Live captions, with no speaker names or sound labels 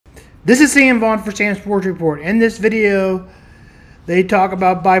This is Sam Vaughn for Sam's Sports Report. In this video, they talk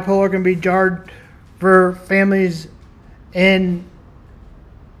about bipolar can be hard for families and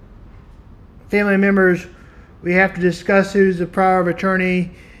family members. We have to discuss who's the power of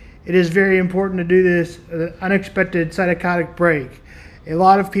attorney. It is very important to do this. An unexpected psychotic break. A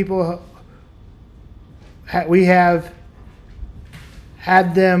lot of people, we have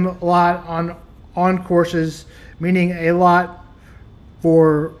had them a lot on courses, meaning a lot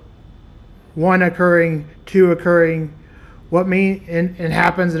for one occurring, two occurring. What mean and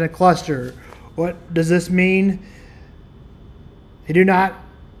happens in a cluster? What does this mean? They do not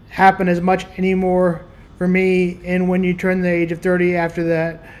happen as much anymore for me, and when you turn the age of 30, after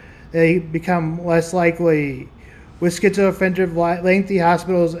that, they become less likely. With schizoaffective, lengthy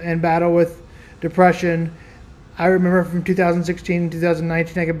hospitals and battle with depression, I remember from 2016 and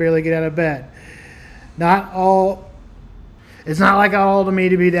 2019, I could barely get out of bed. It's not like all to me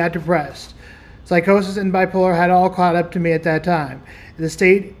to be that depressed. Psychosis and bipolar had all caught up to me at that time. The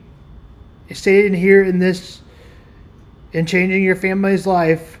state stated here in changing your family's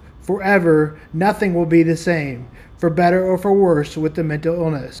life forever, nothing will be the same, for better or for worse, with the mental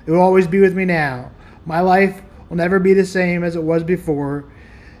illness. It will always be with me now. My life will never be the same as it was before,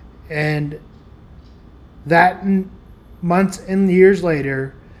 and that months and years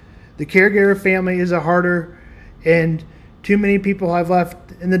later, the caregiver family is a harder, and too many people have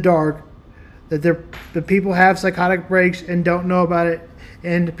left in the dark. That the people have psychotic breaks and don't know about it,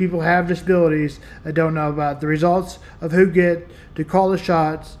 and people have disabilities that don't know about it. The results of who get to call the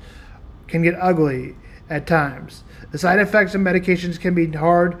shots can get ugly at times. The side effects of medications can be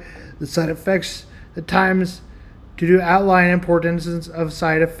hard. The side effects at times to outline importance of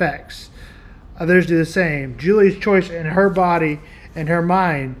side effects. Others do the same. Julie's choice in her body and her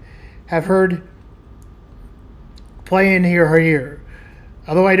mind have heard play in here.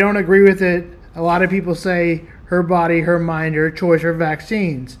 Although I don't agree with it, a lot of people say her body, her mind, her choice, her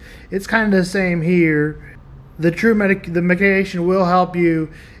vaccines. It's kind of the same here. The medication will help you,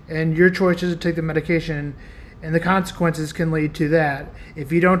 and your choice is to take the medication, and the consequences can lead to that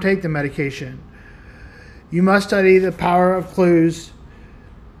if you don't take the medication. You must study the power of clues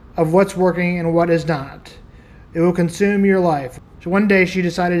of what's working and what is not. It will consume your life. So one day she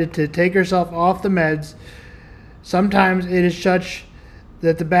decided to take herself off the meds. Sometimes it is such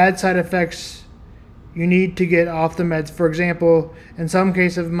that the bad side effects you need to get off the meds. For example, in some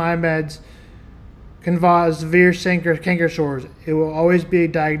cases my meds can cause severe canker sores. It will always be a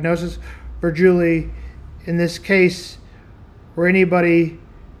diagnosis for Julie in this case, or anybody,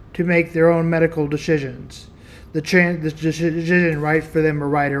 to make their own medical decisions. The decision right for them or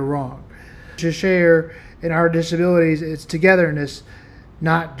right or wrong. To share in our disabilities, it's togetherness,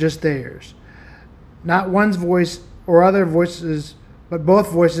 not just theirs. Not one's voice or other voices, but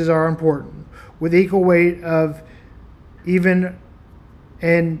both voices are important, with equal weight of even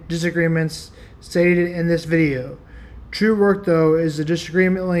and disagreements stated in this video. True work, though, is the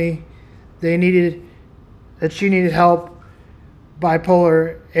disagreement that she needed help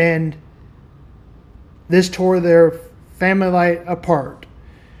bipolar, and this tore their family life apart.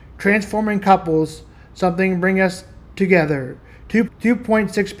 Transforming couples, something bring us together.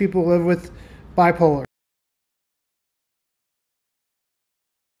 2.6 people live with bipolar.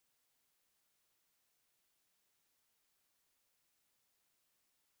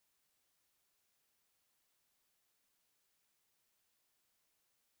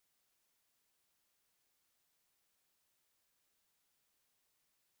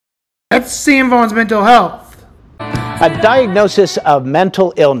 That's Sam Vaughn's mental health. A diagnosis of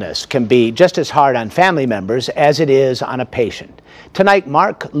mental illness can be just as hard on family members as it is on a patient. Tonight,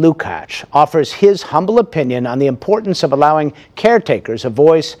 Mark Lukacs offers his humble opinion on the importance of allowing caretakers a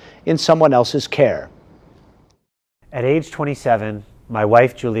voice in someone else's care. At age 27, my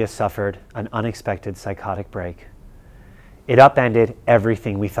wife Julia suffered an unexpected psychotic break. It upended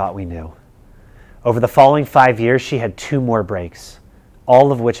everything we thought we knew. Over the following 5 years, she had 2 more breaks,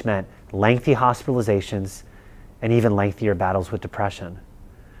 all of which meant lengthy hospitalizations and even lengthier battles with depression.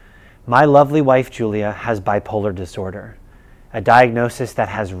 My lovely wife Julia has bipolar disorder, a diagnosis that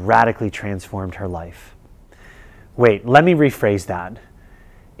has radically transformed her life. Wait, let me rephrase that.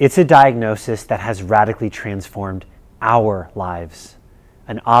 It's a diagnosis that has radically transformed our lives,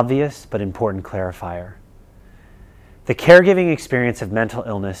 an obvious but important clarifier. The caregiving experience of mental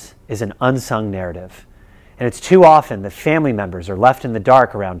illness is an unsung narrative, and it's too often that family members are left in the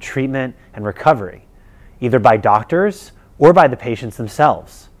dark around treatment and recovery, either by doctors or by the patients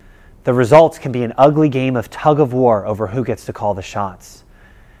themselves. The results can be an ugly game of tug of war over who gets to call the shots.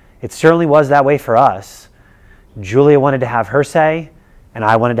 It certainly was that way for us. Julia wanted to have her say, and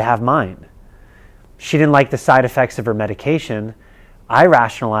I wanted to have mine. She didn't like the side effects of her medication. I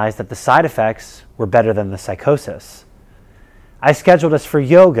rationalized that the side effects were better than the psychosis. I scheduled us for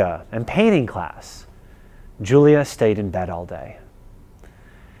yoga and painting class. Julia stayed in bed all day.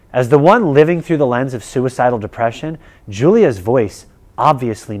 As the one living through the lens of suicidal depression, Julia's voice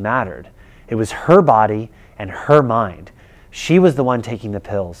obviously mattered. It was her body and her mind. She was the one taking the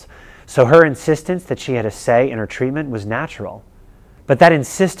pills, so her insistence that she had a say in her treatment was natural. But that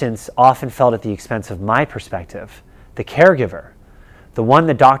insistence often fell at the expense of my perspective, the caregiver, the one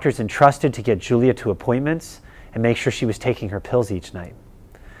the doctors entrusted to get Julia to appointments and make sure she was taking her pills each night.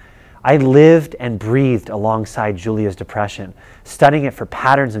 I lived and breathed alongside Julia's depression, studying it for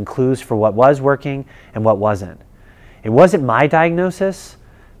patterns and clues for what was working and what wasn't. It wasn't my diagnosis,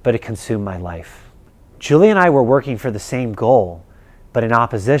 but it consumed my life. Julia and I were working for the same goal, but in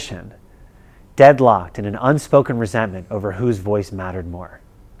opposition, deadlocked in an unspoken resentment over whose voice mattered more.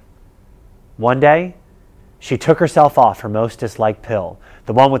 One day, she took herself off her most disliked pill,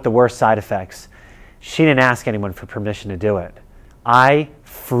 the one with the worst side effects. She didn't ask anyone for permission to do it. I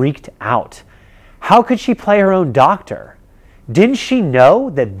freaked out. How could she play her own doctor? Didn't she know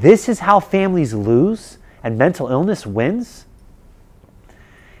that this is how families lose and mental illness wins?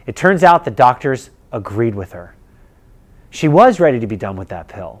 It turns out the doctors agreed with her. She was ready to be done with that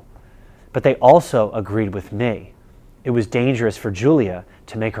pill, but they also agreed with me. It was dangerous for Julia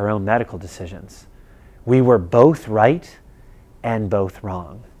to make her own medical decisions. We were both right and both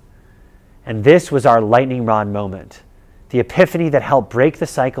wrong. And this was our lightning rod moment, the epiphany that helped break the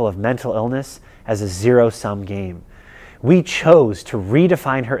cycle of mental illness as a zero-sum game. We chose to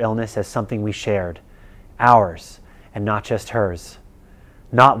redefine her illness as something we shared, ours, and not just hers.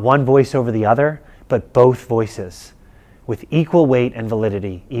 Not one voice over the other, but both voices, with equal weight and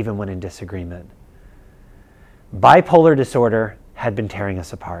validity, even when in disagreement. Bipolar disorder had been tearing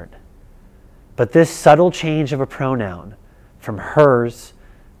us apart. But this subtle change of a pronoun from hers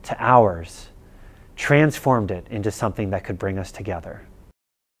to ours transformed it into something that could bring us together.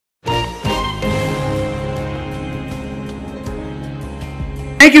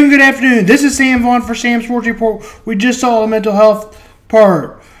 Thank you and good afternoon. This is Sam Vaughn for Sam's Sports Report. We just saw the mental health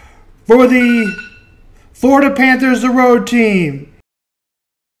part. For the Florida Panthers, the road team.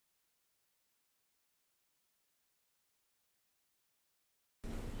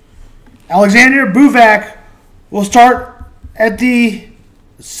 Alexander Buvak will start at the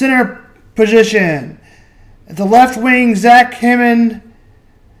center position. At the left wing, Zach Hyman.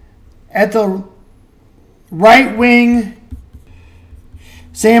 At the right wing,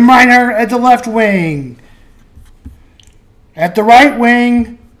 Sam Reiner at the left wing. At the right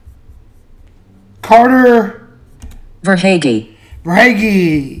wing, Carter Verhaeghe.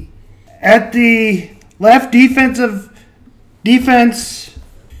 At the left defense,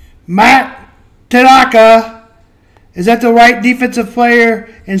 Matt Tanaka is at the right defensive player,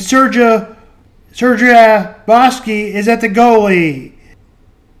 and Sergej Bosky is at the goalie.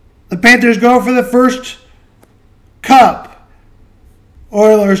 The Panthers go for the first cup.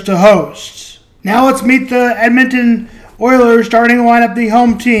 Oilers to host. Now let's meet the Edmonton Oilers starting lineup, the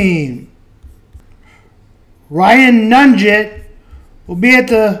home team. Ryan Nugent will be at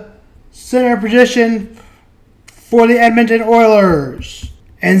the center position for the Edmonton Oilers.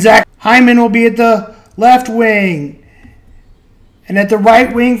 And Zach Hyman will be at the left wing. And at the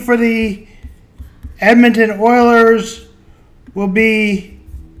right wing for the Edmonton Oilers will be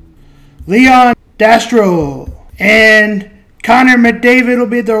Leon Dastro. And Connor McDavid will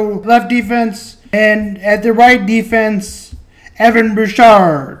be at the left defense. And at the right defense, Evan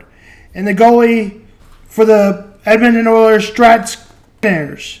Bouchard. And the goalie for the Edmonton Oilers, Strat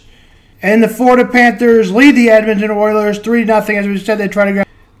Skinners. And the Florida Panthers lead the Edmonton Oilers 3-0. As we said, they try to grab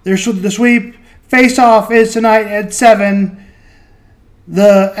the sweep. Face-off is tonight at 7.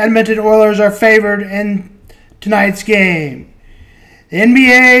 The Edmonton Oilers are favored in tonight's game. The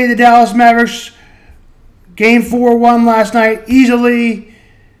NBA, the Dallas Mavericks, Game 4 won last night easily.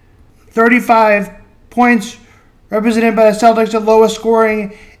 35 points represented by the Celtics, the lowest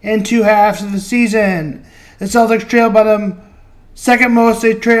scoring in 2 halves of the season. The Celtics trailed by the second most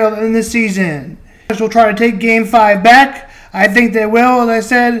they trailed in the season. The Celtics will try to take Game 5 back. I think they will. As I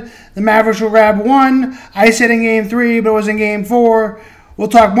said, the Mavericks will grab 1. I said in Game 3, but it was in Game 4. We'll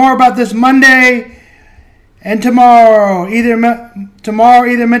talk more about this Monday and tomorrow. Either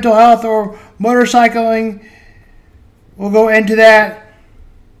mental health or motorcycling. We'll go into that.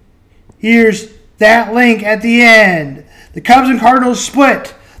 Here's that link at the end. The Cubs and Cardinals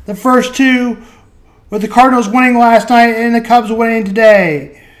split the first 2, with the Cardinals winning last night and the Cubs winning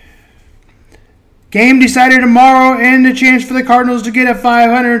today. Game decided tomorrow and the chance for the Cardinals to get at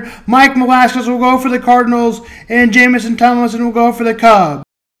 500. Mike Velasquez will go for the Cardinals and Jameson Tomlinson will go for the Cubs.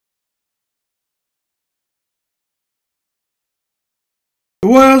 The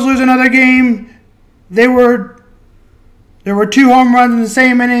Royals lose another game. There were 2 home runs in the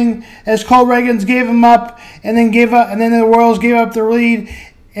same inning as Cole Reagans gave them up, and then the Royals gave up the lead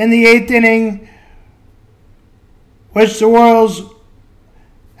in the 8th inning, which the Royals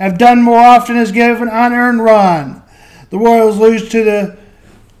have done more often is give an unearned run. The Royals lose to the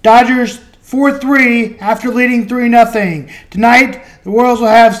Dodgers 4-3 after leading 3-0. Tonight, the Royals will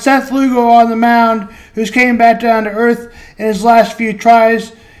have Seth Lugo on the mound, who's came back down to earth in his last few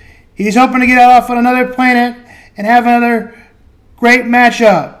tries. He's hoping to get off on another planet and have another great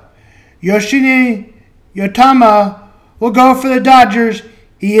matchup. Yoshini Yotama will go for the Dodgers.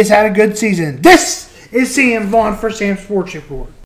 He has had a good season. This is Sam Vaughn for Sam's Sports Report.